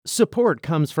Support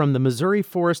comes from the Missouri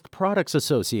Forest Products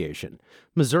Association.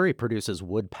 Missouri produces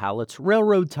wood pallets,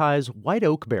 railroad ties, white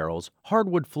oak barrels,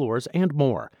 hardwood floors, and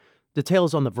more.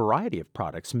 Details on the variety of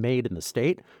products made in the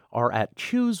state are at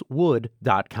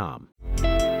choosewood.com.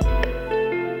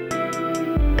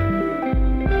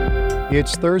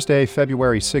 It's Thursday,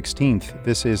 February 16th.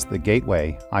 This is The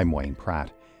Gateway. I'm Wayne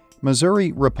Pratt.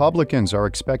 Missouri Republicans are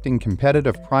expecting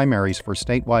competitive primaries for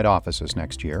statewide offices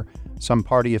next year. Some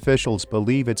party officials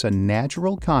believe it's a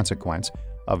natural consequence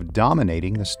of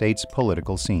dominating the state's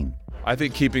political scene. I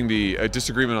think keeping the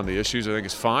disagreement on the issues, I think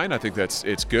is fine. I think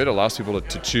it's good. It allows people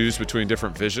to choose between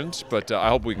different visions, but I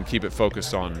hope we can keep it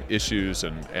focused on issues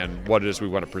and what it is we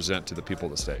want to present to the people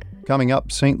of the state. Coming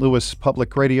up, St. Louis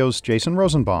Public Radio's Jason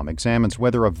Rosenbaum examines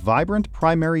whether a vibrant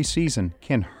primary season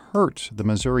can hurt the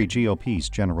Missouri GOP's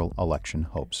general election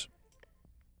hopes.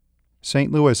 St.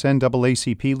 Louis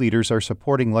NAACP leaders are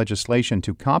supporting legislation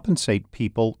to compensate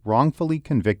people wrongfully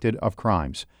convicted of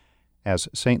crimes. As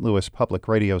St. Louis Public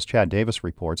Radio's Chad Davis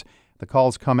reports, the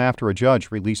calls come after a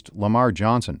judge released Lamar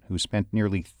Johnson, who spent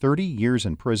nearly 30 years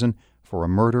in prison for a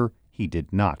murder he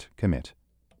did not commit.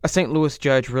 A St. Louis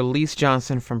judge released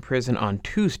Johnson from prison on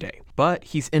Tuesday, but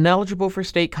he's ineligible for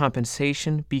state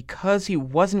compensation because he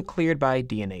wasn't cleared by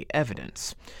DNA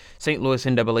evidence. St. Louis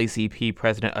NAACP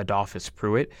President Adolphus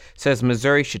Pruitt says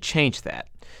Missouri should change that.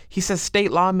 He says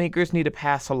state lawmakers need to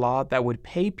pass a law that would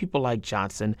pay people like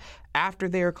Johnson after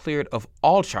they are cleared of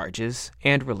all charges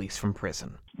and released from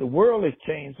prison. The world has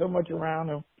changed so much around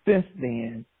him since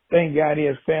then. Thank God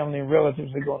his family and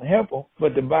relatives are going to help him.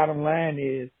 But the bottom line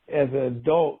is, as an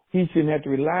adult, he shouldn't have to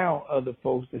rely on other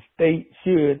folks. The state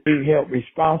should be held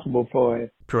responsible for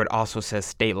it. Pruitt also says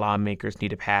state lawmakers need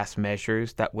to pass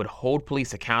measures that would hold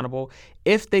police accountable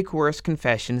if they coerce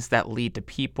confessions that lead to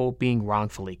people being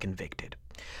wrongfully convicted.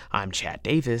 I'm Chad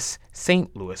Davis,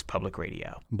 St. Louis Public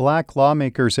Radio. Black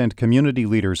lawmakers and community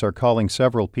leaders are calling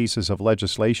several pieces of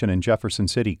legislation in Jefferson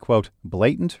City, quote,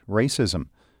 blatant racism.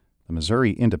 The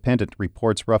Missouri Independent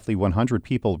reports roughly 100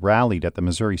 people rallied at the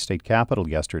Missouri State Capitol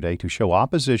yesterday to show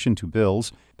opposition to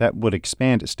bills that would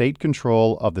expand state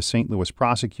control of the St. Louis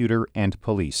prosecutor and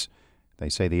police. They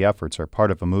say the efforts are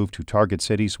part of a move to target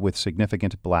cities with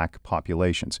significant black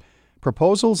populations.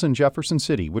 Proposals in Jefferson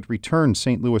City would return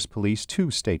St. Louis police to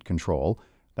state control.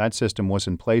 That system was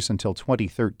in place until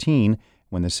 2013,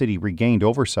 when the city regained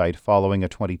oversight following a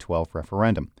 2012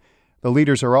 referendum. The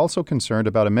leaders are also concerned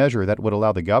about a measure that would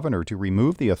allow the governor to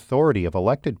remove the authority of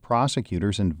elected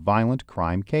prosecutors in violent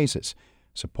crime cases.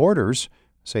 Supporters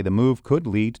say the move could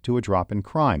lead to a drop in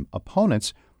crime.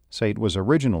 Opponents say it was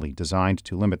originally designed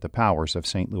to limit the powers of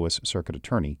St. Louis Circuit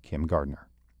Attorney Kim Gardner.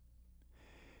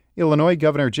 Illinois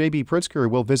Governor J.B. Pritzker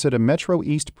will visit a Metro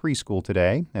East preschool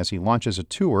today as he launches a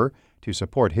tour to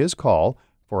support his call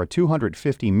for a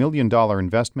 $250 million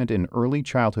investment in early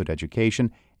childhood education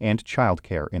and child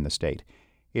care in the state.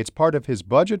 It's part of his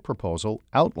budget proposal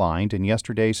outlined in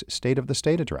yesterday's State of the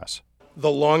State address.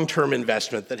 The long-term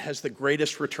investment that has the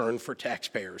greatest return for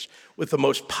taxpayers with the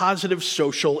most positive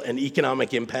social and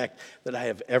economic impact that I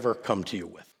have ever come to you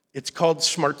with. It's called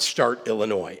Smart Start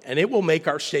Illinois, and it will make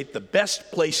our state the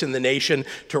best place in the nation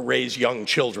to raise young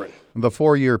children. The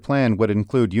 4-year plan would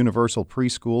include universal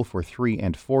preschool for 3-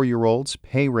 and 4-year-olds,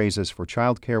 pay raises for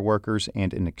child care workers,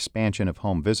 and an expansion of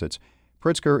home visits.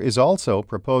 Pritzker is also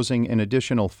proposing an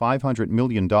additional $500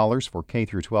 million for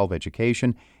K-12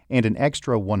 education and an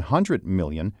extra $100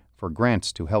 million for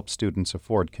grants to help students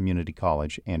afford community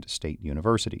college and state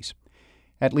universities.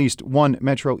 At least one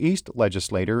Metro East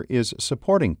legislator is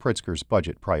supporting Pritzker's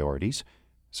budget priorities.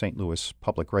 St. Louis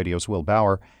Public Radio's Will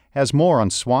Bauer has more on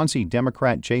Swansea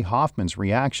Democrat Jay Hoffman's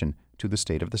reaction to the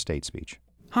State of the State speech.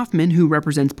 Hoffman, who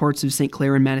represents parts of St.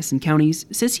 Clair and Madison counties,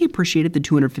 says he appreciated the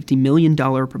 $250 million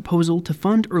proposal to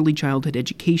fund early childhood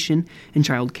education and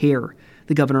child care.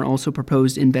 The governor also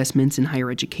proposed investments in higher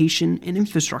education and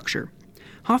infrastructure.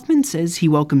 Hoffman says he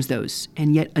welcomes those,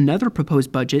 and yet another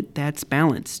proposed budget that's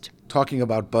balanced. Talking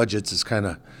about budgets is kind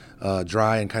of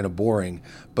dry and kind of boring,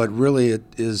 but really it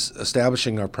is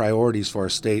establishing our priorities for our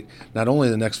state, not only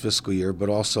the next fiscal year, but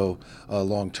also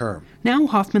long term. Now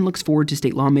Hoffman looks forward to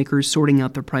state lawmakers sorting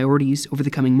out their priorities over the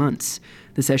coming months.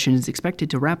 The session is expected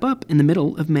to wrap up in the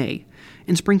middle of May.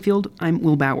 In Springfield, I'm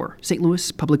Will Bauer, St. Louis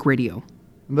Public Radio.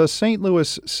 The St.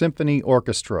 Louis Symphony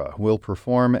Orchestra will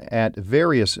perform at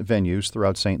various venues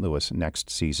throughout St. Louis next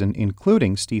season,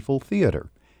 including Stiefel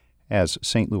Theater. As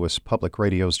St. Louis Public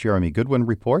Radio's Jeremy Goodwin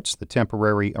reports, the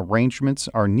temporary arrangements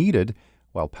are needed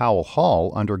while Powell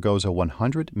Hall undergoes a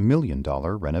 $100 million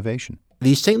renovation.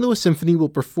 The St. Louis Symphony will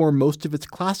perform most of its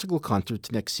classical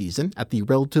concerts next season at the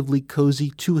relatively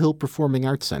cozy Two Hill Performing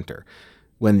Arts Center.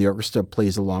 When the orchestra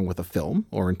plays along with a film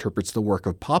or interprets the work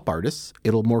of pop artists,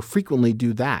 it'll more frequently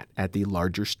do that at the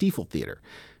larger Stiefel Theater.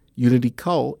 Unity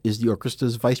Kull is the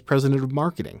orchestra's vice president of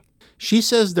marketing. She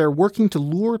says they're working to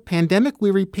lure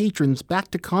pandemic-weary patrons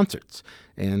back to concerts,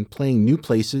 and playing new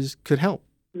places could help.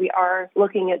 We are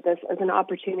looking at this as an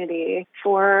opportunity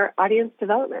for audience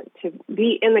development, to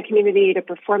be in the community, to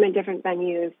perform in different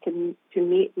venues, to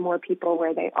meet more people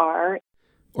where they are.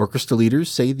 Orchestra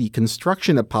leaders say the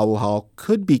construction at Powell Hall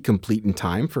could be complete in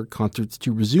time for concerts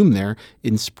to resume there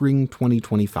in spring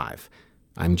 2025.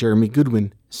 I'm Jeremy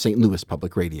Goodwin, St. Louis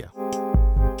Public Radio.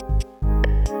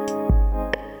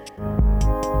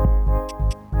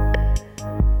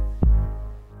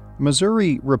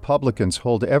 Missouri Republicans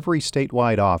hold every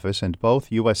statewide office and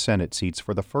both U.S. Senate seats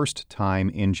for the first time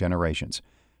in generations.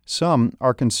 Some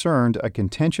are concerned a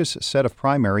contentious set of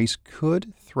primaries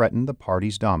could threaten the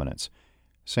party's dominance.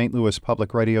 St. Louis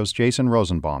Public Radio's Jason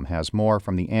Rosenbaum has more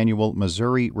from the annual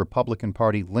Missouri Republican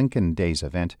Party Lincoln Days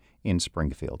event in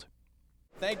Springfield.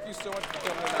 Thank you so much for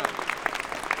coming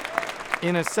out.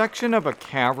 In a section of a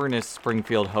cavernous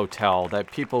Springfield hotel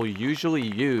that people usually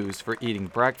use for eating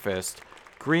breakfast,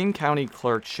 Greene County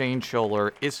Clerk Shane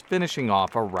Scholler is finishing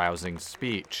off a rousing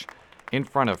speech. In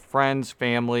front of friends,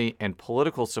 family, and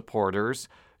political supporters,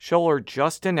 Scholler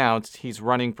just announced he's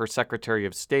running for Secretary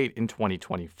of State in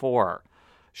 2024.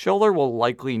 Scholler will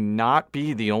likely not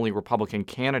be the only Republican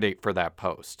candidate for that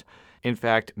post. In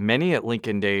fact, many at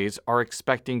Lincoln Days are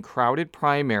expecting crowded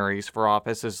primaries for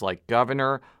offices like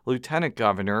governor, lieutenant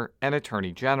governor, and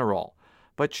attorney general.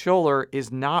 But Scholler is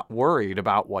not worried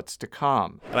about what's to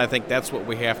come. And I think that's what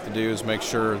we have to do, is make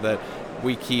sure that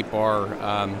we keep our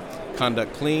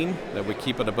conduct clean, that we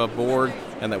keep it above board,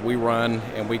 and that we run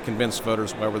and we convince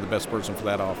voters why we're the best person for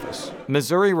that office.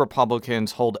 Missouri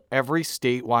Republicans hold every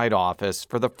statewide office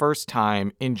for the first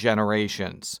time in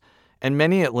generations. And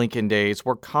many at Lincoln Days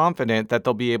were confident that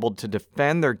they'll be able to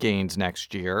defend their gains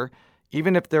next year,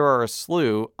 even if there are a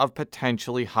slew of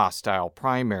potentially hostile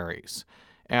primaries.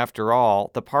 After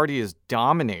all, the party is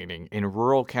dominating in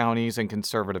rural counties and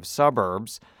conservative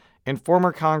suburbs, and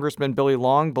former Congressman Billy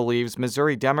Long believes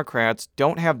Missouri Democrats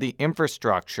don't have the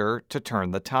infrastructure to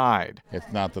turn the tide.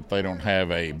 It's not that they don't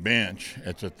have a bench,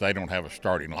 it's that they don't have a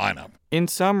starting lineup. In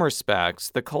some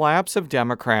respects, the collapse of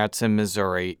Democrats in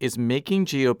Missouri is making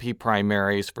GOP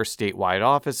primaries for statewide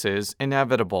offices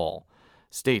inevitable.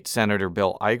 State Senator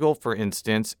Bill Eigel, for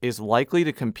instance, is likely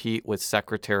to compete with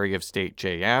Secretary of State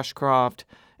Jay Ashcroft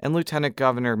and Lieutenant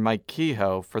Governor Mike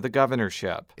Kehoe for the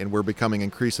governorship. And we're becoming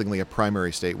increasingly a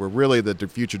primary state where really the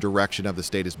future direction of the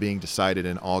state is being decided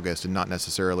in August and not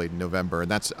necessarily November.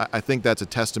 And I think that's a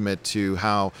testament to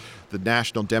how the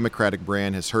national Democratic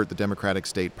brand has hurt the Democratic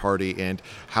State Party, and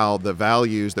how the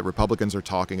values that Republicans are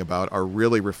talking about are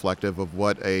really reflective of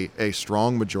what a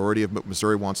strong majority of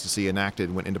Missouri wants to see enacted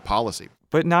and went into policy.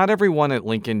 But not everyone at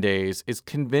Lincoln Days is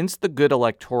convinced the good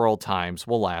electoral times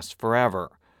will last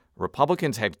forever.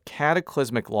 Republicans had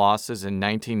cataclysmic losses in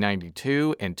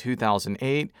 1992 and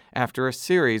 2008 after a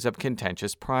series of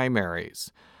contentious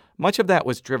primaries. Much of that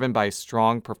was driven by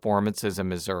strong performances in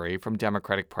Missouri from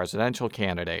Democratic presidential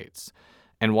candidates.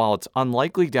 And while it's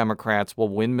unlikely Democrats will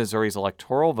win Missouri's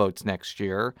electoral votes next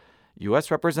year,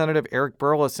 U.S. Representative Eric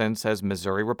Burleson says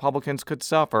Missouri Republicans could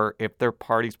suffer if their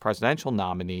party's presidential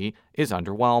nominee is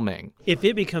underwhelming. If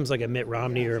it becomes like a Mitt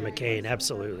Romney or a McCain,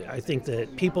 absolutely. I think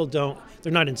that people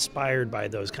they're not inspired by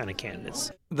those kind of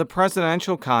candidates. The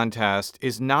presidential contest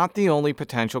is not the only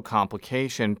potential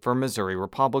complication for Missouri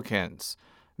Republicans.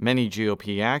 Many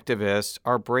GOP activists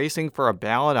are bracing for a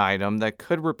ballot item that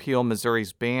could repeal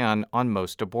Missouri's ban on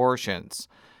most abortions.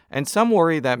 And some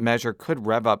worry that measure could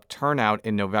rev up turnout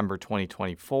in November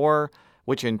 2024,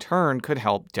 which in turn could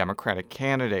help Democratic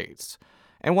candidates.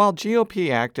 And while GOP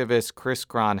activist Chris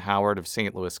Gron-Howard of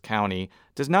St. Louis County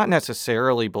does not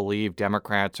necessarily believe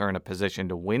Democrats are in a position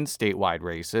to win statewide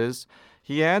races,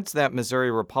 he adds that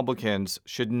Missouri Republicans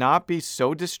should not be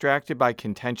so distracted by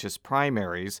contentious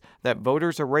primaries that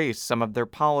voters erase some of their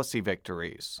policy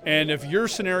victories. And if your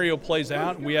scenario plays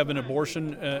out and we have an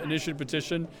abortion initiative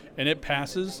petition and it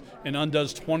passes and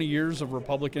undoes 20 years of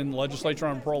Republican legislature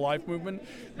on pro-life movement,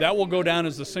 that will go down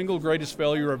as the single greatest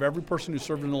failure of every person who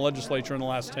served in the legislature in the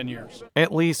last 10 years.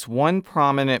 At least one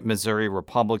prominent Missouri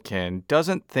Republican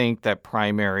doesn't think that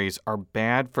primaries are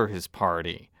bad for his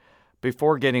party.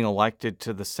 Before getting elected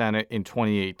to the Senate in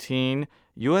 2018,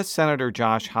 U.S. Senator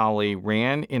Josh Hawley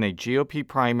ran in a GOP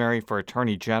primary for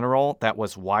Attorney General that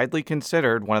was widely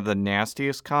considered one of the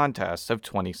nastiest contests of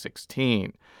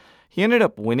 2016. He ended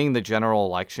up winning the general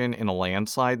election in a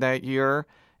landslide that year,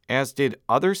 as did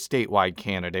other statewide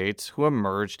candidates who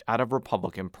emerged out of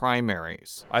Republican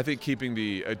primaries. I think keeping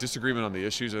the disagreement on the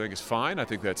issues, I think, is fine. I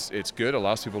think it's good. It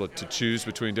allows people to choose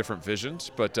between different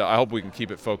visions, but I hope we can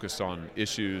keep it focused on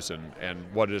issues and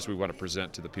what it is we want to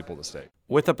present to the people of the state.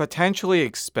 With a potentially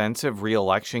expensive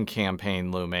re-election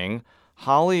campaign looming,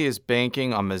 Holly is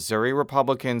banking on Missouri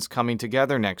Republicans coming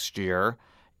together next year,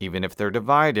 even if they're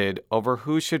divided over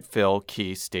who should fill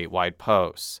key statewide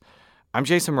posts. I'm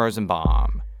Jason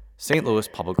Rosenbaum, St. Louis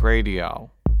Public Radio.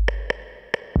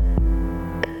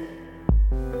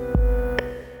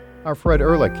 Our Fred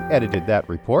Ehrlich edited that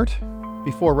report.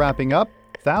 Before wrapping up,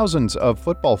 thousands of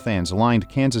football fans lined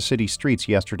Kansas City streets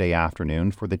yesterday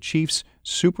afternoon for the Chiefs'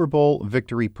 Super Bowl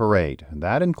victory parade.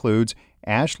 That includes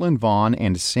Ashlyn Vaughn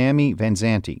and Sammy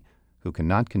Vanzanti, who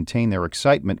cannot contain their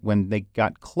excitement when they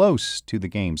got close to the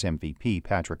game's MVP,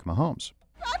 Patrick Mahomes.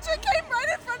 Patrick came right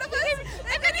in front of us,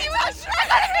 and then he was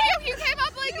you came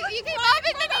up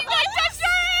and then he touched your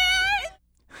hand!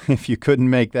 If you couldn't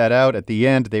make that out, at the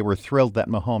end, they were thrilled that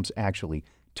Mahomes actually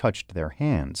touched their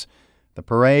hands. The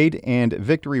parade and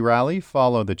victory rally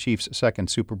follow the Chiefs' second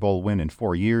Super Bowl win in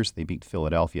 4 years. They beat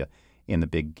Philadelphia in the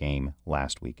big game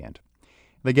last weekend.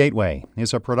 The Gateway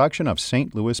is a production of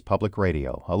St. Louis Public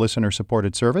Radio, a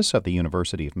listener-supported service of the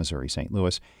University of Missouri St.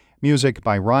 Louis. Music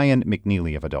by Ryan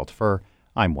McNeely of Adult Fur.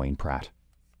 I'm Wayne Pratt.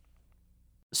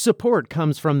 Support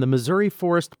comes from the Missouri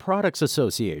Forest Products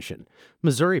Association.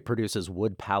 Missouri produces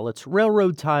wood pallets,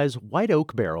 railroad ties, white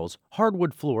oak barrels,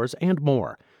 hardwood floors, and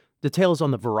more. Details on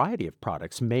the variety of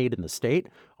products made in the state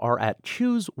are at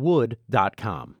choosewood.com.